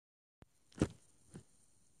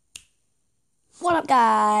What up,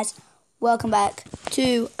 guys? Welcome back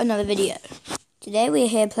to another video. Today we're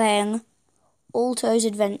here playing Alton's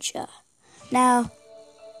Adventure. Now,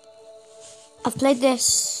 I've played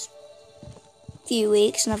this a few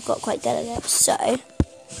weeks and I've got quite good at it, so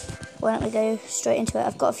why don't we go straight into it.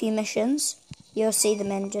 I've got a few missions. You'll see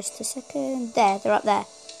them in just a second. There, they're up there.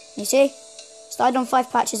 You see? Slide on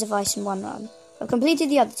 5 patches of ice in one run. I've completed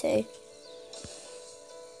the other 2,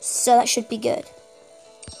 so that should be good.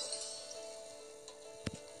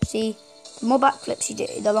 See, the more backflips you do,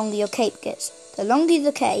 the longer your cape gets. The longer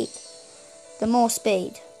the cape, the more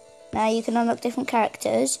speed. Now you can unlock different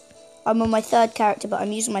characters. I'm on my 3rd character, but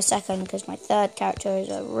I'm using my 2nd because my 3rd character is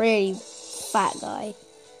a really fat guy.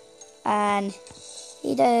 And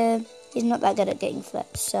he's not that good at getting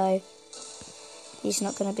flips, so he's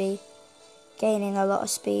not going to be gaining a lot of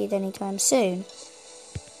speed anytime soon.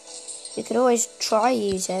 You could always try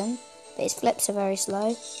using, but his flips are very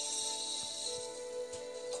slow.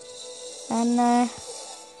 And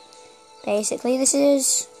basically this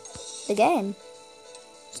is the game.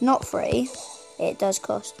 It's not free, it does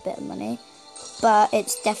cost a bit of money, but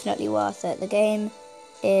it's definitely worth it. The game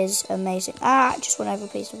is amazing. Just went over a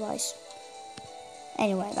piece of ice.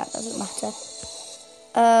 Anyway, that doesn't matter.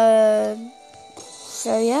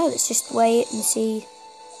 So yeah, let's just wait and see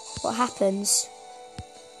what happens.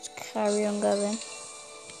 Let's carry on going.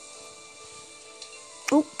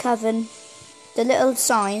 Oh, cavern. The little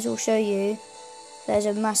signs will show you there's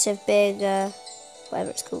a massive big,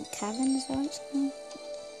 whatever it's called, cavern, is that what it's called?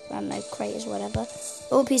 I don't know, craters, whatever.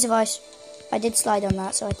 Oh, piece of ice. I did slide on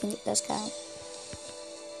that, so I think it does count.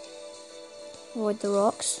 Avoid the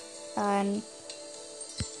rocks and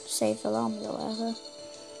save the llamas or whatever.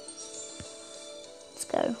 Let's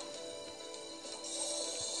go.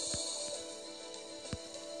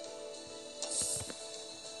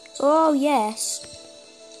 Oh, yes.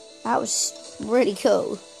 That was really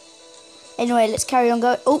cool. Anyway, let's carry on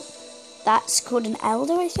going. Oh, that's called an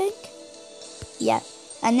elder, I think. Yeah,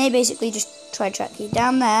 and they basically just try to track you.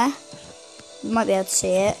 Down there, you might be able to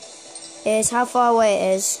see it, is how far away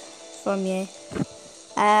it is from you.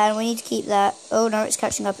 And we need to keep that. Oh no, it's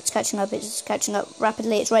catching up, it's catching up, it's catching up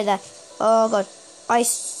rapidly. It's right there. Oh god.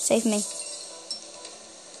 Ice, save me.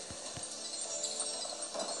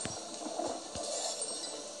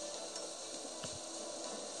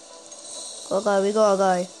 Gotta go, we gotta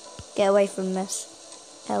go. Get away from this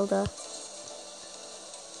elder.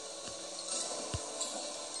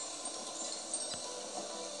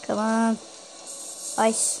 Come on.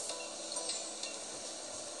 Ice.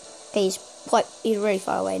 He's really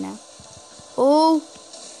far away now. Oh!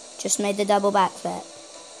 Just made the double backflip.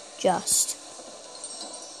 Just.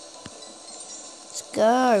 Let's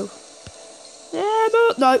go. Yeah,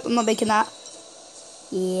 no, I'm not making that.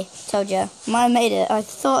 Yeah, told you. I made it. I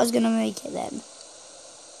thought I was going to make it then.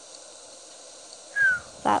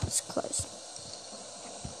 That was close.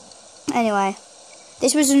 Anyway,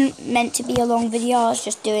 this wasn't meant to be a long video. I was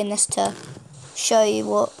just doing this to show you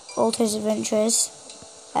what Alton's Adventure is.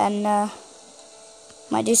 And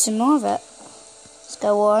might do some more of it. Let's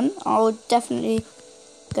go on. I'm definitely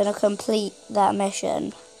going to complete that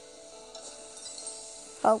mission.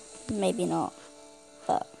 Oh, maybe not.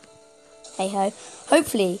 But hey ho.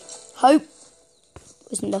 Hopefully.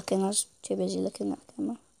 Wasn't looking, I was too busy looking at the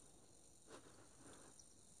camera.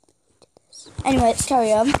 Anyway, let's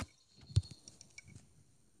carry on.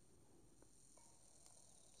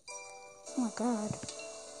 Oh my god.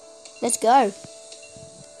 Let's go.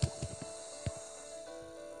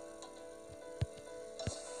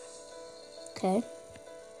 Okay.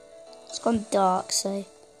 It's gone dark, so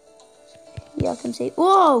yeah, I can see.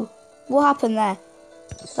 Whoa! What happened there?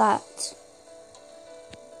 That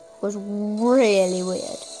was really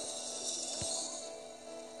weird.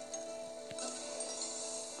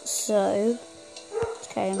 So, let's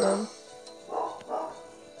carry on going.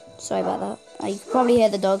 Sorry about that. You can probably hear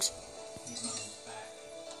the dogs.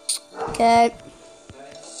 Okay.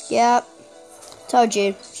 Yep. Told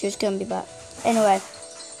you she was going to be back. Anyway.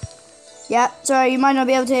 Yeah, sorry, you might not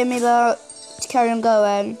be able to hear me, but let's carry on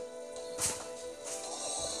going.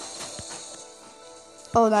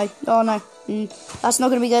 Oh no, oh no. That's not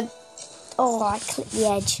going to be good. Oh, I clipped the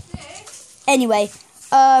edge. Anyway,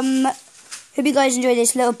 hope you guys enjoyed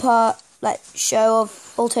this little show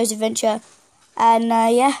of Alton's Adventure. And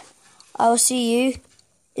yeah, I will see you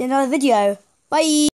in another video. Bye!